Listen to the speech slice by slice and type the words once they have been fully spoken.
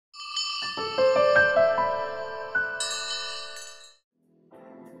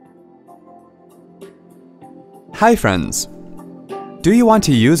Hi friends! Do you want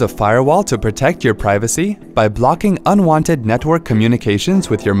to use a firewall to protect your privacy by blocking unwanted network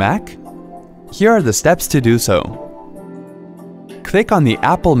communications with your Mac? Here are the steps to do so. Click on the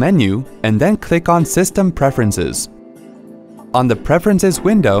Apple menu and then click on System Preferences. On the Preferences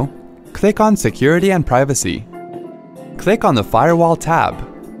window, click on Security and Privacy. Click on the Firewall tab.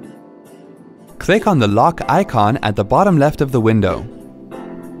 Click on the lock icon at the bottom left of the window.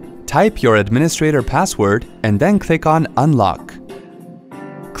 Type your administrator password and then click on Unlock.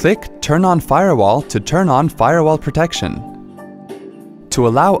 Click Turn on Firewall to turn on firewall protection. To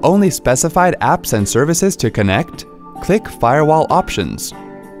allow only specified apps and services to connect, click Firewall Options.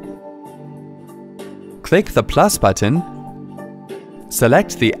 Click the plus button.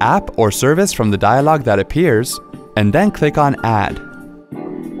 Select the app or service from the dialog that appears, and then click on Add.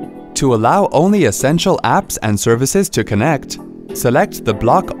 To allow only essential apps and services to connect, select the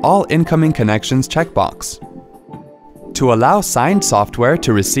Block All Incoming Connections checkbox. To allow signed software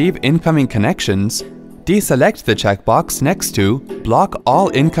to receive incoming connections, deselect the checkbox next to Block All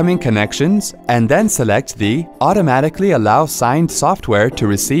Incoming Connections and then select the Automatically Allow Signed Software to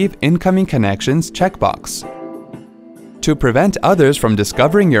Receive Incoming Connections checkbox. To prevent others from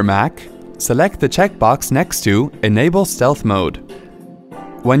discovering your Mac, select the checkbox next to Enable Stealth Mode.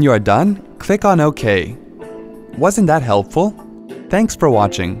 When you are done, click on OK. Wasn't that helpful? Thanks for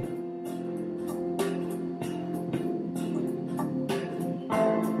watching.